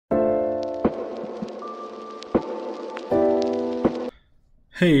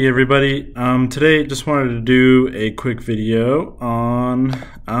Hey everybody, today just wanted to do a quick video on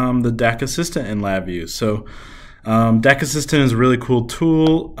the DAQ Assistant in LabVIEW. So DAQ Assistant is a really cool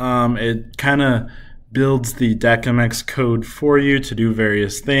tool. It kind of builds the DAQmx code for you to do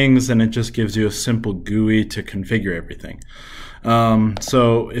various things, and it just gives you a simple GUI to configure everything.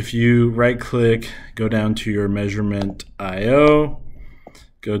 So if you right click, go down to your measurement IO,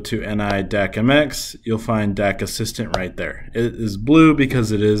 go to NI DAQmx, you'll find DAQ Assistant right there. It is blue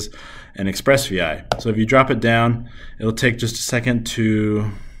because it is an ExpressVI. So if you drop it down, it'll take just a second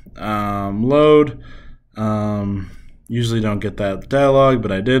to load. Usually don't get that dialog,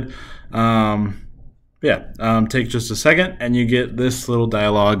 but I did. Take just a second and you get this little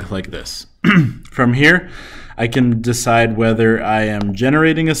dialog like this. From here, I can decide whether I am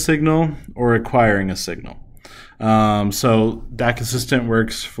generating a signal or acquiring a signal. So DAQ Assistant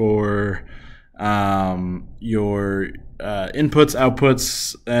works for your inputs,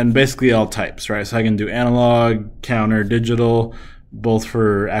 outputs, and basically all types, right? So I can do analog, counter, digital, both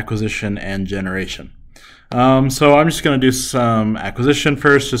for acquisition and generation. So I'm just going to do some acquisition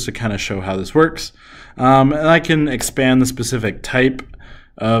first just to kind of show how this works. And I can expand the specific type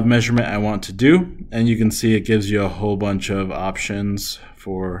of measurement I want to do, and you can see it gives you a whole bunch of options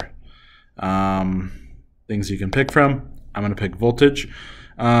for things you can pick from. I'm going to pick voltage.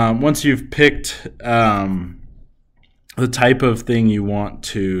 Once you've picked the type of thing you want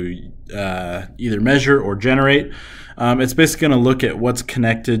to either measure or generate, it's basically going to look at what's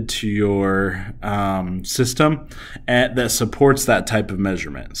connected to your system that supports that type of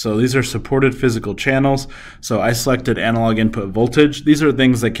measurement. So these are supported physical channels. So I selected analog input voltage. These are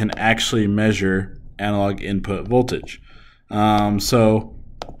things that can actually measure analog input voltage. So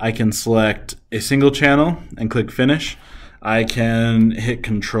I can select a single channel and click finish. I can hit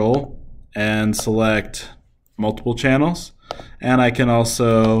control and select multiple channels, and I can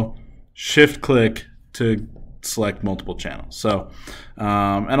also shift click to select multiple channels. So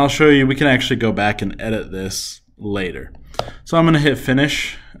and I'll show you, we can actually go back and edit this later. So I'm going to hit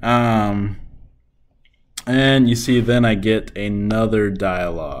finish, and you see then I get another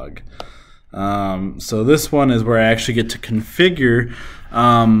dialog. So this one is where I actually get to configure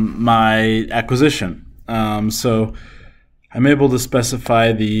my acquisition. So I'm able to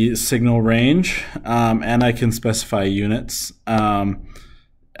specify the signal range, and I can specify units.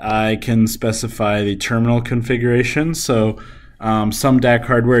 I can specify the terminal configuration. So some DAQ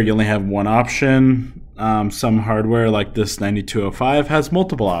hardware you only have one option. Some hardware like this 9205 has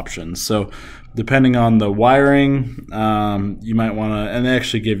multiple options. So depending on the wiring, you might want to, and they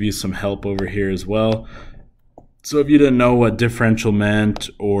actually give you some help over here as well. So if you didn't know what differential meant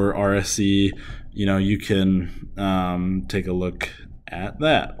or RSE, you can take a look at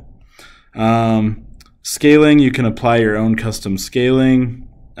that. Scaling, you can apply your own custom scaling.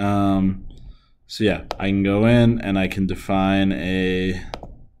 So yeah, I can go in and I can define I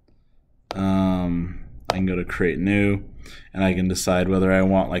can go to create new, and I can decide whether I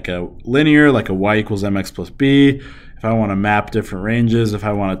want like a linear, like a y equals mx plus b, if I want to map different ranges, if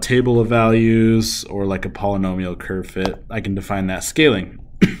I want a table of values, or like a polynomial curve fit, I can define that scaling.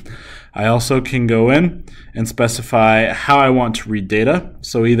 I also can go in and specify how I want to read data.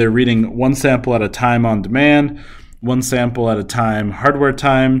 So either reading one sample at a time on demand, one sample at a time hardware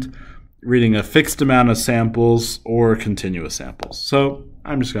timed, reading a fixed amount of samples, or continuous samples. So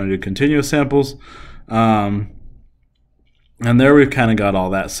I'm just going to do continuous samples. And there we've kind of got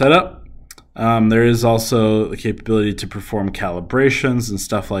all that set up. There is also the capability to perform calibrations and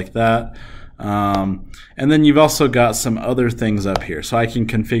stuff like that. And then you've also got some other things up here. So I can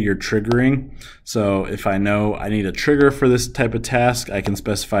configure triggering. So if I know I need a trigger for this type of task, I can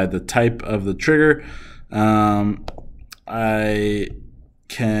specify the type of the trigger. I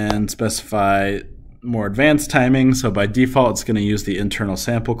can specify more advanced timing. So by default, it's going to use the internal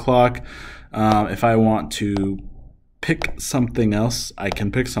sample clock. If I want to pick something else, I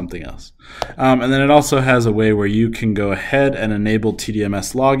can pick something else. And then it also has a way where you can go ahead and enable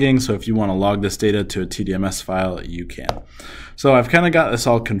TDMS logging. So if you want to log this data to a TDMS file, you can. So I've kind of got this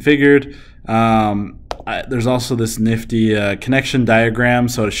all configured. There's also this nifty connection diagram.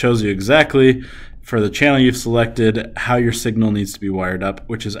 So it shows you exactly for the channel you've selected how your signal needs to be wired up,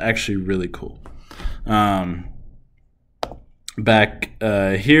 which is actually really cool. Back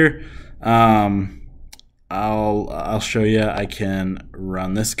here, I'll show you. I can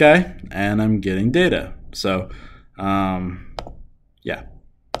run this guy and I'm getting data. So yeah,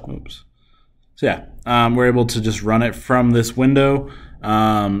 oops. So yeah, we're able to just run it from this window.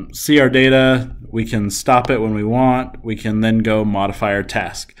 see our data. We can stop it when we want. We can then go modify our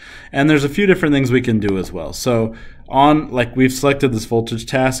task. And there's a few different things we can do as well. So like we've selected this voltage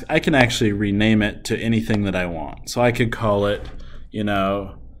task, I can actually rename it to anything that I want. So I could call it,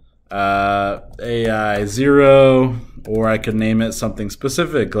 AI0, or I could name it something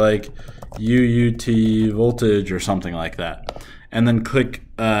specific like UUT voltage or something like that. And then click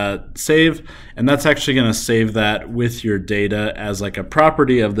save, and that's actually going to save that with your data as like a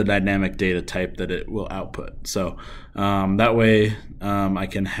property of the dynamic data type that it will output. So that way I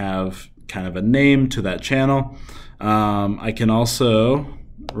can have kind of a name to that channel. I can also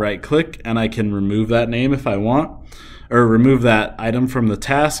right click and I can remove that name if I want, or remove that item from the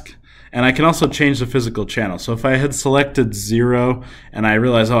task. And I can also change the physical channel. So if I had selected 0 and I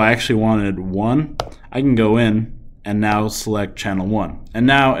realized, oh, I actually wanted 1, I can go in and now select channel 1. And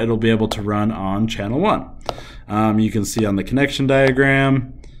now it'll be able to run on channel 1. You can see on the connection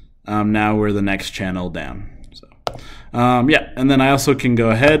diagram, now we're the next channel down. So yeah, and then I also can go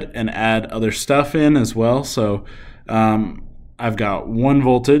ahead and add other stuff in as well. So I've got 1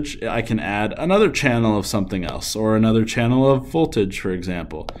 voltage. I can add another channel of something else, or another channel of voltage, for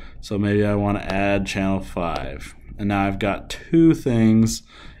example. So maybe I want to add channel 5. And now I've got 2 things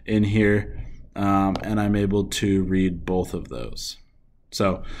in here. And I'm able to read both of those.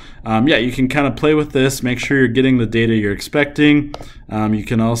 So yeah, you can kind of play with this, make sure you're getting the data you're expecting. You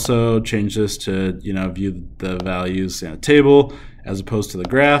can also change this to view the values in a table as opposed to the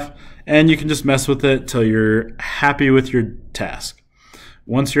graph, and you can just mess with it till you're happy with your task.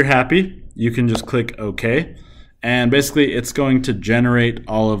 Once you're happy, you can just click OK, and basically it's going to generate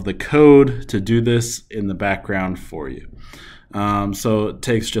all of the code to do this in the background for you. So it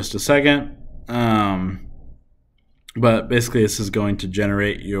takes just a second. But basically this is going to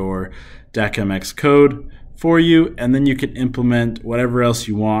generate your DAQmx code for you, and then you can implement whatever else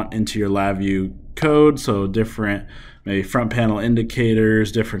you want into your LabVIEW code. So different maybe front panel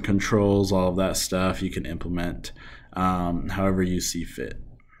indicators, different controls, all of that stuff you can implement however you see fit.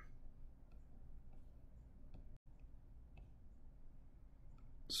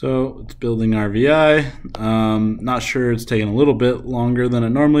 So it's building our VI. Not sure, it's taking a little bit longer than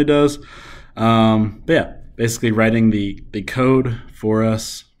it normally does. But yeah, basically writing the code for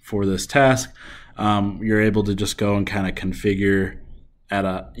us for this task. You're able to just go and kind of configure at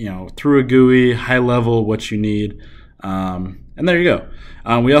a through a GUI, high level, what you need, and there you go.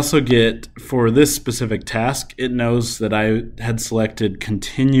 We also get, for this specific task, it knows that I had selected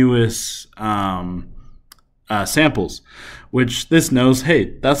continuous samples, which this knows,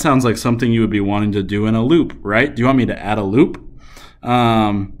 hey, that sounds like something you would be wanting to do in a loop, right? Do you want me to add a loop?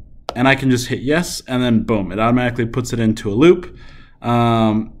 And I can just hit yes, and then boom, it automatically puts it into a loop.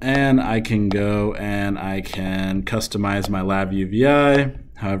 And I can go and I can customize my LabVIEW VI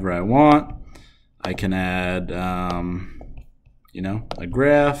however I want. I can add, a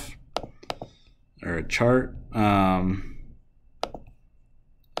graph or a chart. And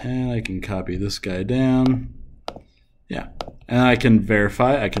I can copy this guy down. Yeah, and I can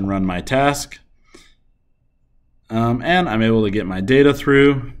verify, I can run my task. And I'm able to get my data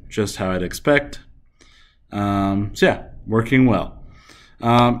through just how I'd expect. So yeah, working well.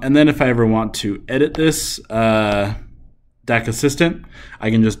 And then if I ever want to edit this DAQ Assistant, I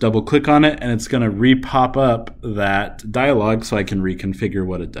can just double click on it and it's going to re-pop up that dialog so I can reconfigure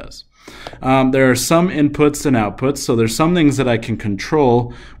what it does. There are some inputs and outputs, so there's some things that I can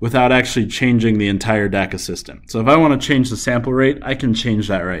control without actually changing the entire DAQ Assistant. So if I want to change the sample rate, I can change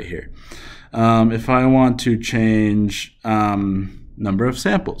that right here. If I want to change number of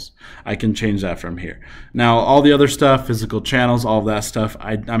samples, I can change that from here. Now all the other stuff, physical channels, all of that stuff,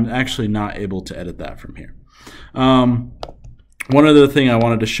 I'm actually not able to edit that from here. One other thing I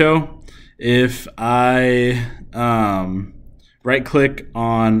wanted to show, if I right click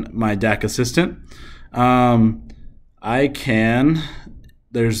on my DAQ Assistant, I can,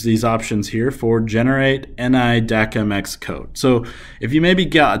 there's these options here for generate NI DAQmx code. So if you maybe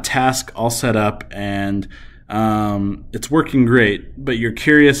got a task all set up and it's working great, but you're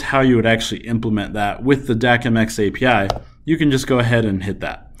curious how you would actually implement that with the DAQmx API, you can just go ahead and hit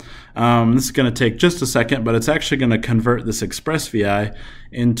that. This is going to take just a second, but it's actually going to convert this Express VI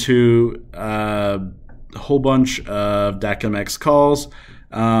into a whole bunch of DAQmx calls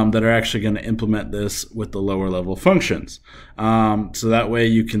that are actually going to implement this with the lower level functions. So that way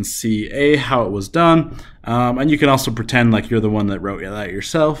you can see how it was done, and you can also pretend like you're the one that wrote that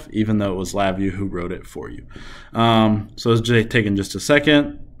yourself, even though it was LabVIEW who wrote it for you. So it's taking just a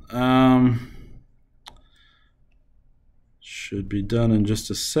second. Should be done in just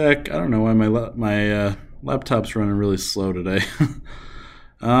a sec. I don't know why my laptop's running really slow today.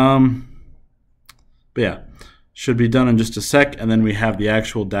 But yeah, should be done in just a sec. And then we have the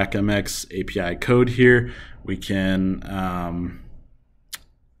actual DAQmx API code here. We can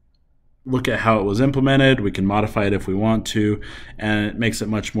look at how it was implemented. We can modify it if we want to, and it makes it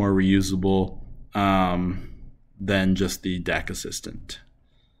much more reusable than just the DAQ Assistant.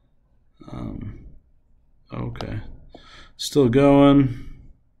 Okay, still going.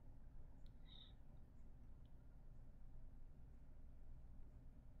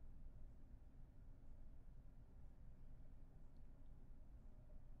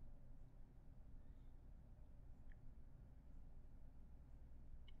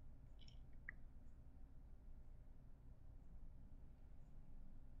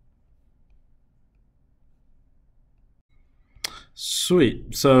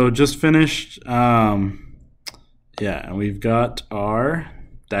 Sweet. So just finished. Yeah, and we've got our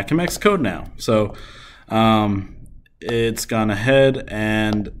DAQmx code now. So it's gone ahead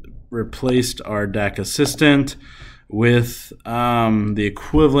and replaced our DAQ Assistant with the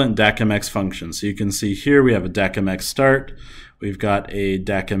equivalent DAQmx function. So you can see here we have a DAQmx start. We've got a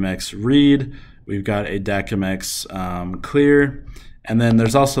DAQmx read. We've got a DAQmx clear. And then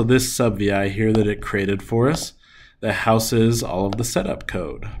there's also this sub VI here that it created for us that houses all of the setup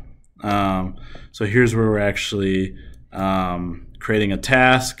code. So here's where we're actually creating a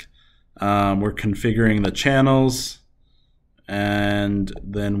task. We're configuring the channels, and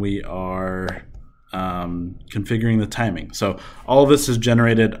then we are configuring the timing. So all of this is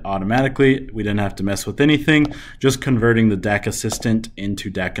generated automatically. We didn't have to mess with anything, just converting the DAQ Assistant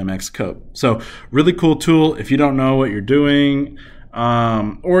into DAQmx code. So really cool tool if you don't know what you're doing,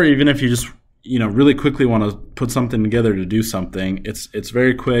 or even if you just really quickly want to put something together to do something. It's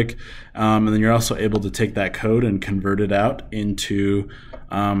very quick, and then you're also able to take that code and convert it out into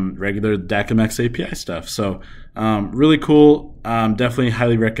regular DAQmx API stuff. So really cool. Definitely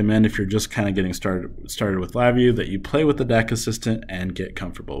highly recommend if you're just kind of getting started with LabVIEW that you play with the DAQ Assistant and get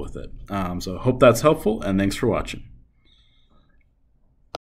comfortable with it. So hope that's helpful, and thanks for watching.